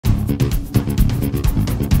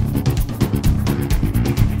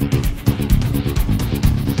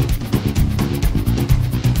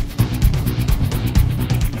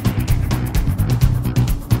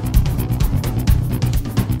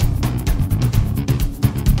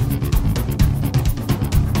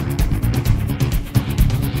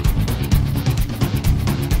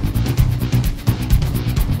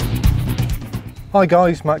Hi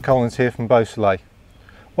guys, Matt Collins here from Beausoleil.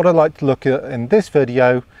 What I'd like to look at in this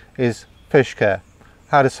video is fish care.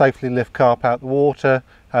 How to safely lift carp out the water,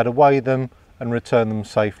 how to weigh them and return them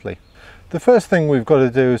safely. The first thing we've got to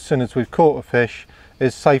do as soon as we've caught a fish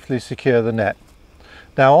is safely secure the net.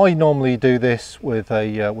 Now I normally do this with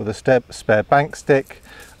a spare bank stick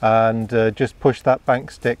and just push that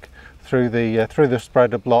bank stick through the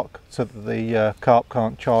spreader block so that the carp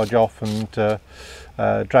can't charge off and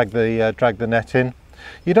drag the net in.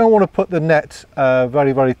 You don't want to put the net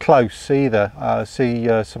very close either. See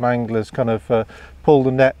some anglers kind of pull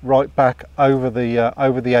the net right back over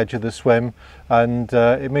the edge of the swim, and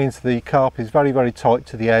it means the carp is very tight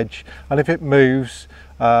to the edge, and if it moves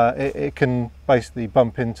it can basically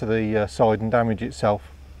bump into the side and damage itself.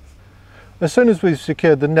 As soon as we've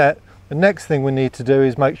secured the net, the next thing we need to do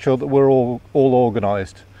is make sure that we're all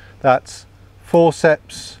organised. That's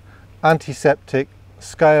forceps, antiseptic,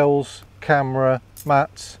 scales, camera,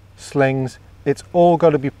 mats, slings. It's all got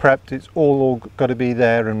to be prepped, it's all got to be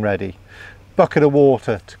there and ready. Bucket of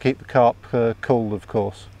water to keep the carp cool, of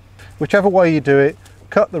course. Whichever way you do it,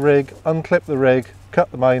 cut the rig, unclip the rig,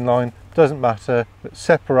 cut the main line, doesn't matter, but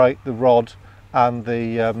separate the rod and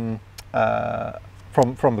the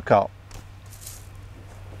from the carp.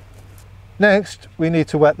 Next we need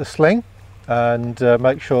to wet the sling and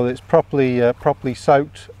make sure that it's properly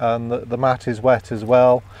soaked and that the mat is wet as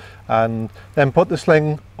well, and then put the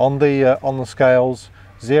sling on the scales,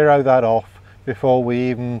 zero that off before we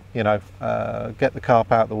even get the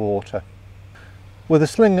carp out of the water. With the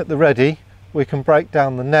sling at the ready, we can break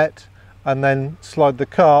down the net and then slide the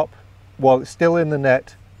carp while it's still in the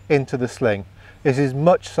net into the sling. This is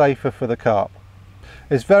much safer for the carp.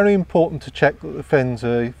 It's very important to check that the fins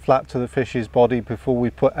are flat to the fish's body before we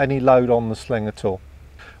put any load on the sling at all.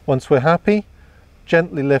 Once we're happy,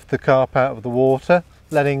 gently lift the carp out of the water,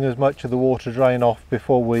 letting as much of the water drain off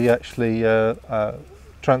before we actually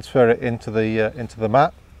transfer it into the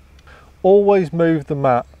mat. Always move the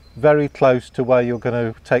mat very close to where you're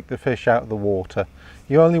going to take the fish out of the water.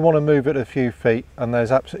 You only want to move it a few feet, and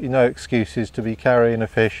there's absolutely no excuses to be carrying a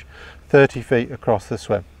fish 30 feet across the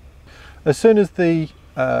swim. As soon as the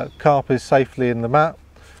carp is safely in the mat,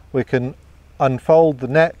 we can unfold the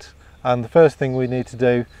net, and the first thing we need to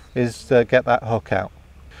do is get that hook out.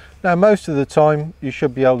 Now most of the time you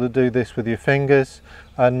should be able to do this with your fingers,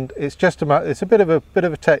 and it's a bit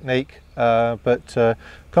of a technique, but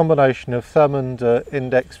combination of thumb and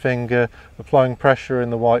index finger, applying pressure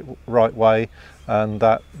in the right way, and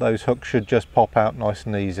those hooks should just pop out nice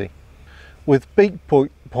and easy. With beak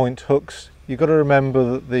point hooks, you've got to remember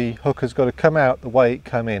that the hook has got to come out the way it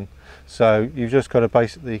came in, so you've just got to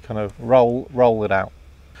basically kind of roll it out.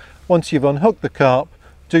 Once you've unhooked the carp,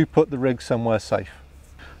 do put the rig somewhere safe.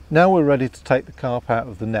 Now we're ready to take the carp out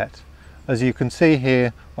of the net. As you can see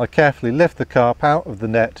here, I carefully lift the carp out of the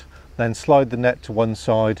net, then slide the net to one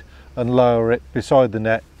side and lower it beside the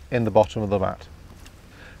net in the bottom of the mat.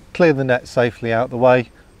 Clear the net safely out the way,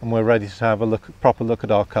 and we're ready to have a proper look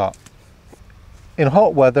at our carp. In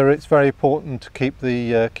hot weather, it's very important to keep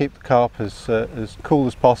the carp as cool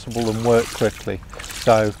as possible and work quickly.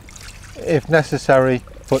 So, if necessary,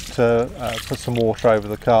 put some water over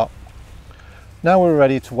the carp. Now we're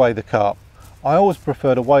ready to weigh the carp. I always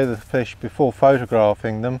prefer to weigh the fish before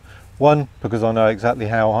photographing them. One, because I know exactly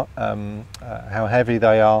how heavy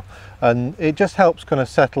they are, and it just helps kind of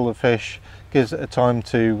settle the fish, gives it a time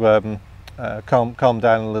to calm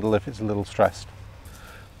down a little if it's a little stressed.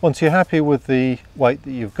 Once you're happy with the weight that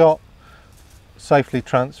you've got, safely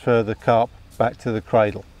transfer the carp back to the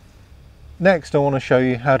cradle. Next I want to show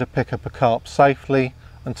you how to pick up a carp safely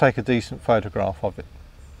and take a decent photograph of it.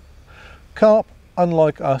 Carp,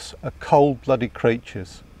 unlike us, are cold-blooded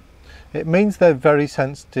creatures. It means they're very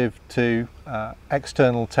sensitive to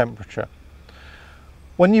external temperature.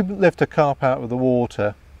 When you lift a carp out of the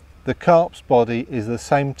water, the carp's body is the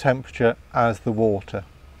same temperature as the water.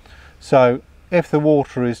 So if the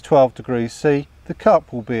water is 12 degrees C, the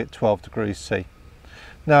carp will be at 12 degrees C.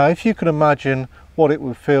 Now if you can imagine what it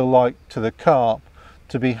would feel like to the carp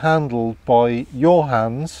to be handled by your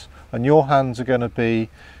hands, and your hands are going to be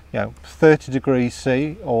 30 degrees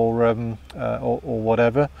C or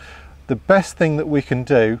whatever, the best thing that we can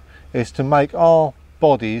do is to make our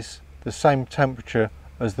bodies the same temperature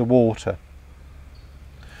as the water.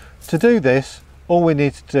 To do this, all we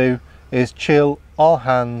need to do is chill our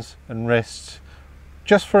hands and wrists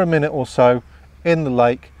just for a minute or so in the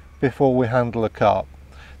lake before we handle a carp.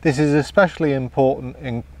 This is especially important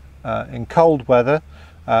in cold weather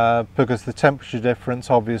because the temperature difference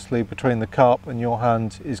obviously between the carp and your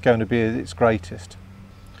hand is going to be at its greatest.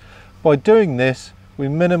 By doing this, we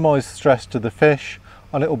minimise stress to the fish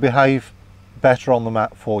and it will behave better on the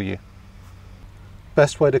mat for you.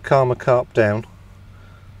 Best way to calm a carp down,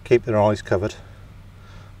 keep their eyes covered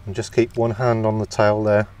and just keep one hand on the tail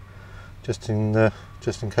there, just in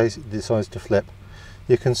case it decides to flip.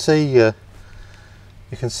 You can see them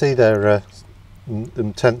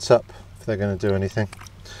tense up if they're going to do anything.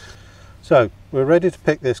 So we're ready to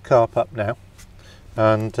pick this carp up now,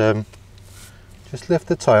 and just lift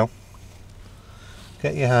the tail,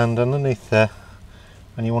 get your hand underneath there,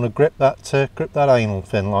 and you want to grip that anal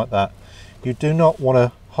fin like that. You do not want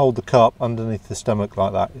to hold the carp underneath the stomach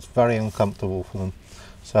like that. It's very uncomfortable for them.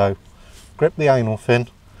 So grip the anal fin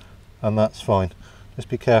and that's fine. Just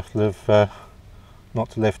be careful of not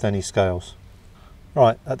to lift any scales.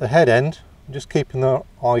 Right, at the head end, I'm just keeping the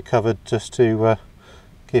eye covered just to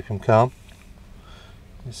keep him calm.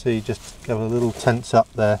 You see, just have a little tense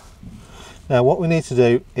up there. Now what we need to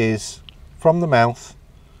do is, from the mouth,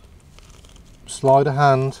 slide a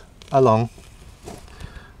hand along,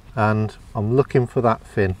 and I'm looking for that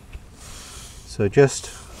fin. So just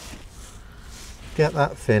get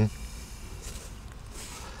that fin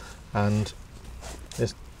and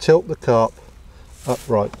just tilt the carp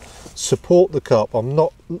upright. Support the carp. I'm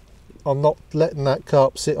not letting that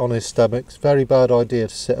carp sit on his stomach. It's a very bad idea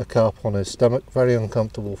to sit a carp on his stomach. Very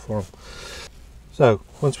uncomfortable for him. So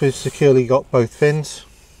once we've securely got both fins,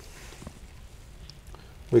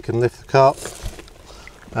 we can lift the carp,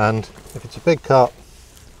 and if it's a big carp,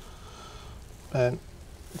 and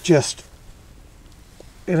just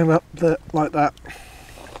get him up there like that,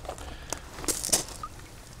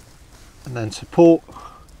 and then support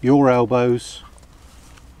your elbows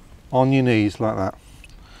on your knees like that.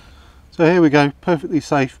 So here we go, perfectly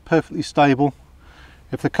safe, perfectly stable.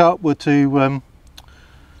 If the carp were to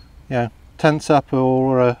tense up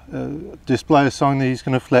or display a sign that he's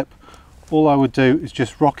going to flip, all I would do is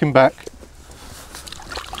just rock him back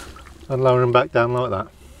and lower him back down like that.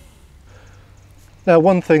 Now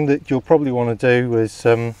one thing that you'll probably want to do is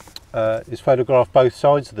photograph both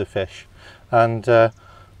sides of the fish, and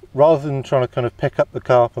rather than trying to kind of pick up the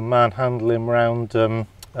carp and manhandle him around in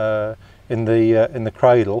the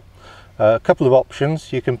cradle, a couple of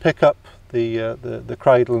options. You can pick up the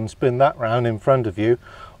cradle and spin that round in front of you,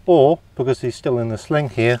 or because he's still in the sling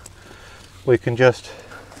here, we can just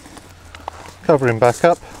cover him back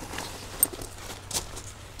up,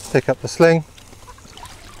 pick up the sling,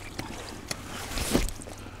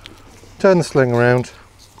 turn the sling around,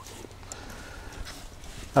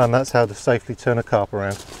 and that's how to safely turn a carp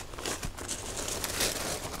around.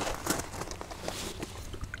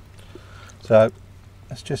 So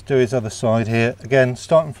let's just do his other side here. Again,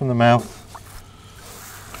 starting from the mouth,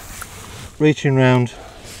 reaching round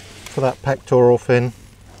for that pectoral fin,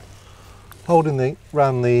 holding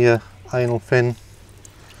round the anal fin,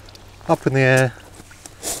 up in the air,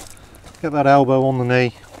 get that elbow on the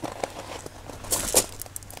knee,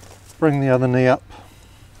 bring the other knee up,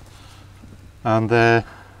 and there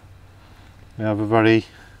we have a very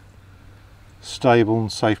stable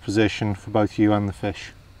and safe position for both you and the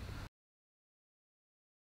fish.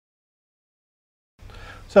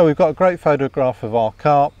 So we've got a great photograph of our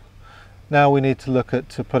carp. Now we need to look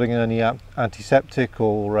at putting any antiseptic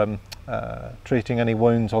or treating any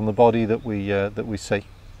wounds on the body that we see.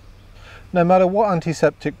 No matter what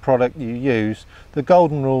antiseptic product you use, the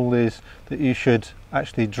golden rule is that you should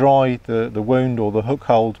actually dry the wound or the hook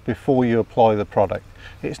hold before you apply the product.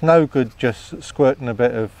 It's no good just squirting a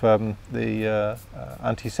bit of the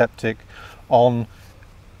antiseptic on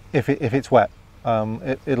if it's wet.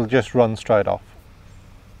 It'll just run straight off.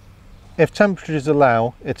 If temperatures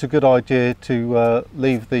allow, it's a good idea to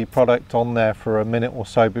leave the product on there for a minute or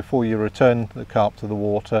so before you return the carp to the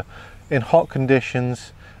water. In hot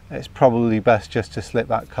conditions, it's probably best just to slip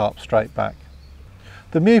that carp straight back.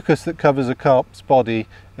 The mucus that covers a carp's body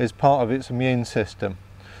is part of its immune system.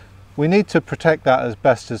 We need to protect that as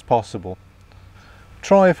best as possible.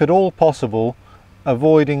 Try, if at all possible,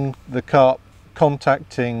 avoiding the carp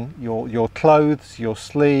contacting your clothes, your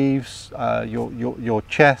sleeves, your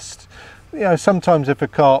chest. You know, sometimes if a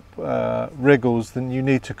carp wriggles, then you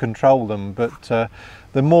need to control them, but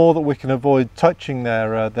the more that we can avoid touching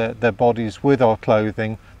their bodies with our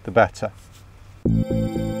clothing, the better.